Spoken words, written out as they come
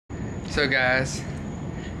So guys,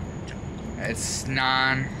 it's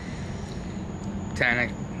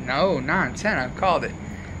 9:10. No, 9:10. I called it.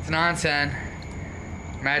 It's 9:10.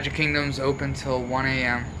 Magic Kingdom's open till 1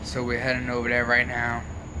 a.m. So we're heading over there right now.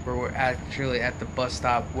 We're actually at the bus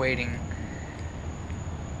stop waiting.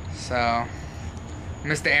 So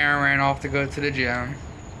Mr. Aaron ran off to go to the gym,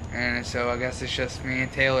 and so I guess it's just me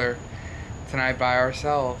and Taylor tonight by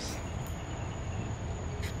ourselves.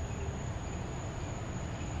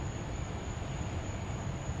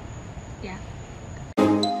 Yeah.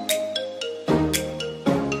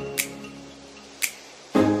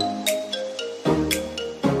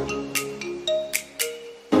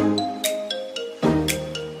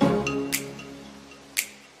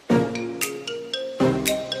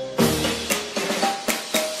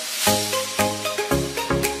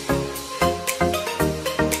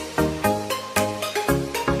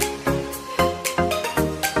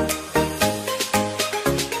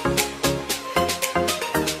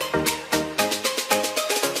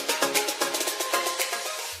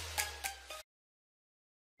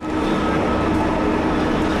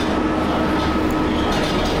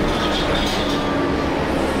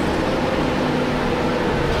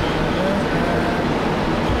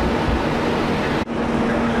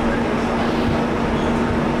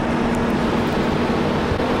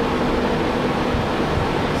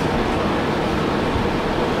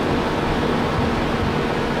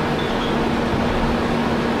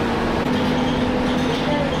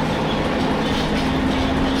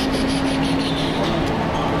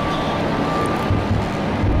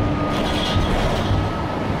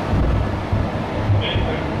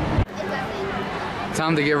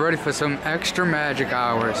 Time to get ready for some extra magic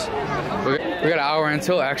hours. We got an hour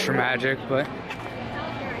until extra magic, but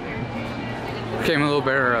came a little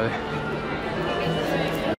bit early.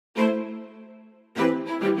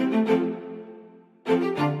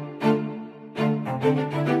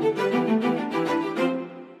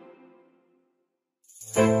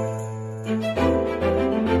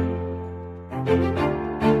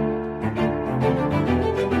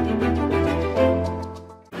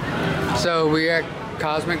 So we at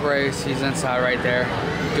Cosmic Race. He's inside right there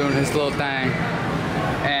doing his little thing.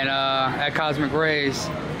 And at Cosmic Race,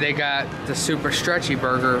 they got the super stretchy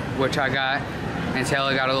burger, which I got, and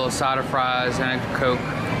Taylor got a little side of fries and a Coke.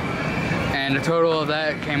 And the total of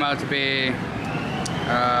that came out to be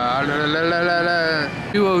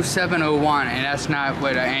 207.01, and that's not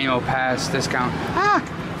with an annual pass discount.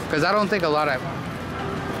 Because I don't think a lot of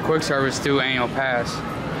quick service do annual pass.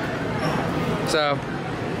 So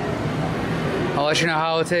I'll let you know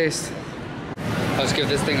how it tastes. Let's give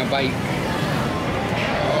this thing a bite.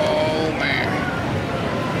 Oh man.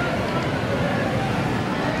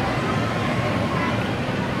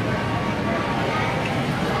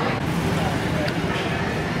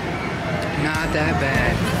 Not that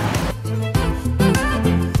bad.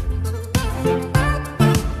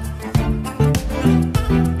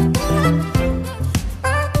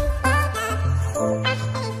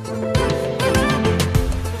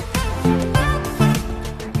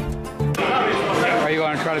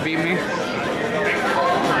 Try to beat me?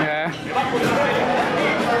 Yeah.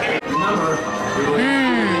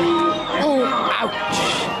 Oh, ouch.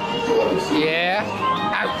 Yeah,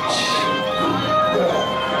 ouch.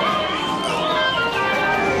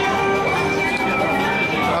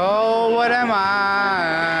 Oh, what am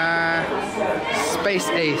I? Space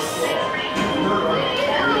Ace.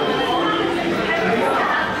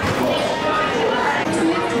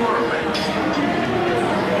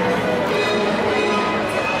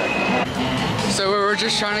 So we were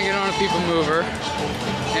just trying to get on a people mover,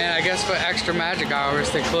 and I guess for extra magic hours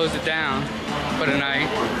they closed it down for the night.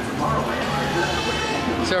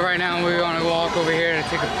 So right now we want to walk over here to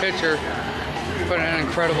take a picture for an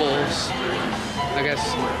Incredibles, I guess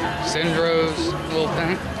Cindero's little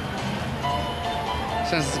thing,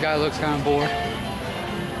 since this guy looks kind of bored.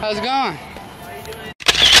 How's it going?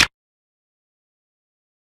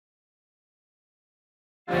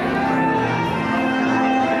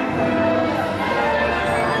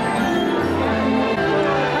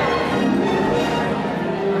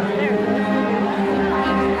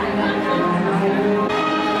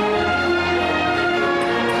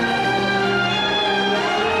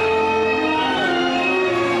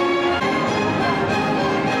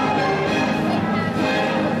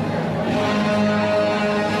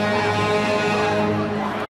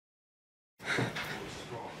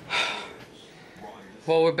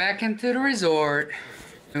 Well, we're back into the resort.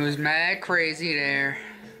 It was mad crazy there.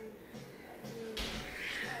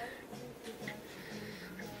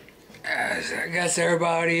 I guess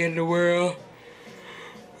everybody in the world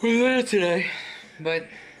was there today. But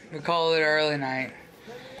We call it early night.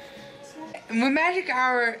 When magic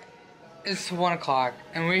hour is 1 o'clock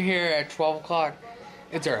and we're here at 12 o'clock,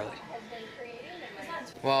 it's early.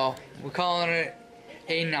 Well, we're calling it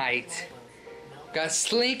a night. Got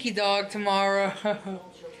Slinky Dog tomorrow.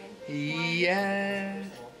 Yeah.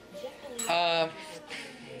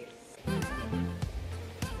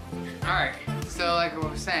 Alright, so like I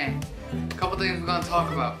was saying, a couple things we're gonna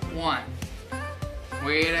talk about. One,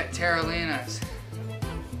 we ate at Terralina's.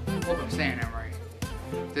 Hope I'm saying that right.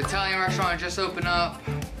 The Italian restaurant just opened up,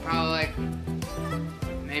 probably like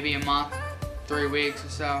maybe a month, 3 weeks or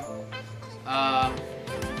so. I'm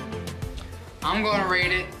gonna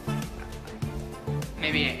rate it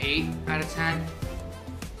maybe an 8 out of 10.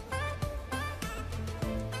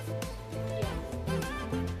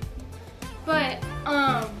 But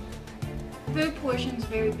food portion's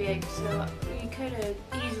very big, so we could have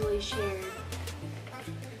easily shared.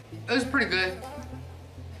 It was pretty good.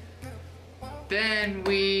 Then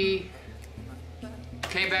we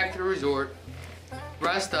came back to the resort,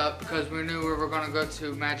 rest up because we knew we were gonna go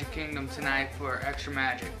to Magic Kingdom tonight for extra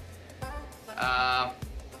magic.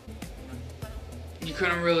 You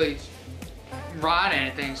couldn't really ride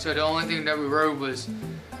anything, so the only thing that we rode was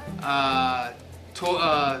Buzz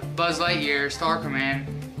Lightyear, Star Command,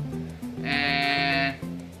 and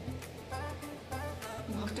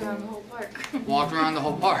Walked around the whole park. Walked around the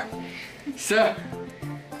whole park. So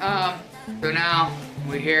now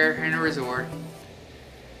we're here in the resort,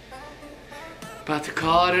 about to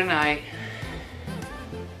call it a night.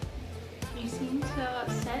 You seem so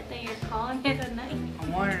upset that you're calling it a night. I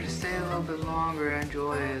wanted to stay a little bit longer and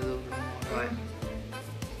enjoy it a little bit more,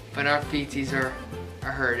 but our feeties are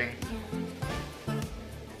hurting.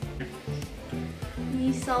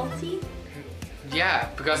 You salty? Yeah,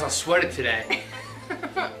 because I sweated today.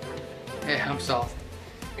 Yeah, I'm salty.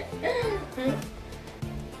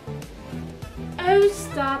 Oh,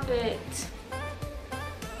 stop it.